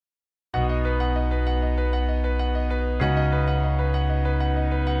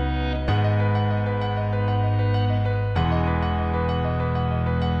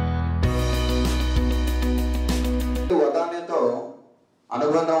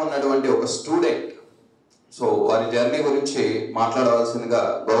అనుబంధం ఉన్నటువంటి ఒక స్టూడెంట్ సో వారి జర్నీ గురించి మాట్లాడవలసిందిగా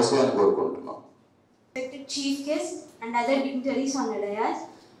గౌసియాని కోరుకుంటున్నాం. Respected chief guests and other dignitaries on the dais,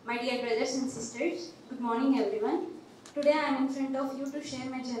 my dear brothers and sisters, good morning everyone. Today I am in front of you to share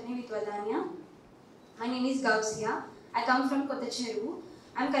my journey with Vadanya. My name is Gousiya. I come from Kottacheru.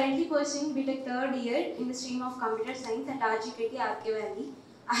 I am currently pursuing BTech third year in the stream of computer science at RGKT RK Valley.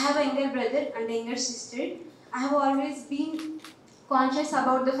 I have a younger brother and a younger sister. I have always been conscious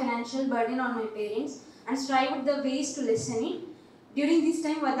about the financial burden on my parents and strived the ways to lessen it. During this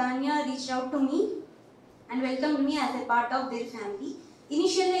time, Vadanya reached out to me and welcomed me as a part of their family.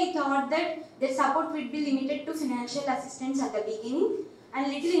 Initially, I thought that their support would be limited to financial assistance at the beginning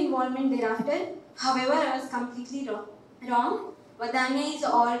and little involvement thereafter. However, I was completely wrong. Vadanya is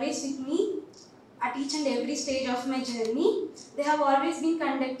always with me at each and every stage of my journey. They have always been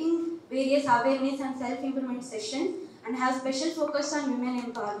conducting various awareness and self-improvement sessions and have special focus on women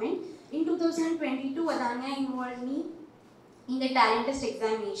empowerment. In 2022, Vadanya involved me in the talent test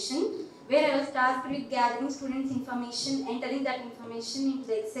examination, where I was tasked with gathering students' information, entering that information into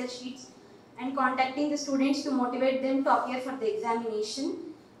the Excel sheets, and contacting the students to motivate them to appear for the examination.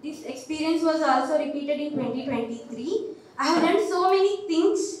 This experience was also repeated in 2023. I have done so many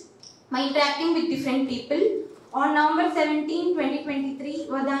things by interacting with different people. On November 17, 2023,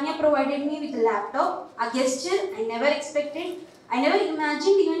 Vadanya provided me with a laptop, a gesture I never expected. I never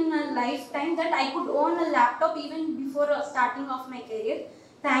imagined even in a lifetime that I could own a laptop even before starting off my career.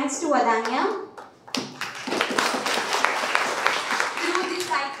 Thanks to Vadanya. Through this,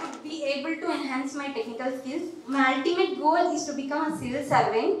 I could be able to enhance my technical skills. My ultimate goal is to become a civil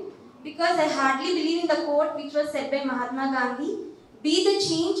servant because I hardly believe in the quote which was said by Mahatma Gandhi, "Be the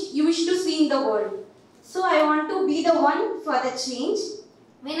change you wish to see in the world." So I want to be the one for the change.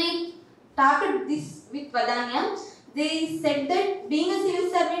 When I talked this with Vadanya, they said that being a civil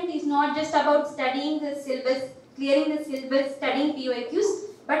servant is not just about studying the syllabus, clearing the syllabus, studying POQs,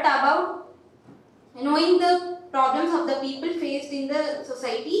 but about knowing the problems of the people faced in the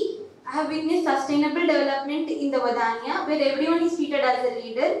society. I have witnessed sustainable development in the Vadanya, where everyone is treated as a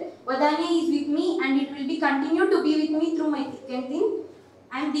leader. Vadanya is with me and it will be continue to be with me through my thick and thin.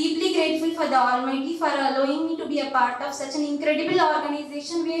 I am deeply grateful for the Almighty for allowing me to be a part of such an incredible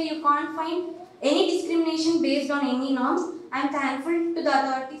organization where you can't find any discrimination based on any norms. I am thankful to the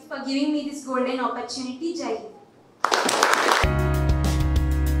authorities for giving me this golden opportunity. Jai Hind.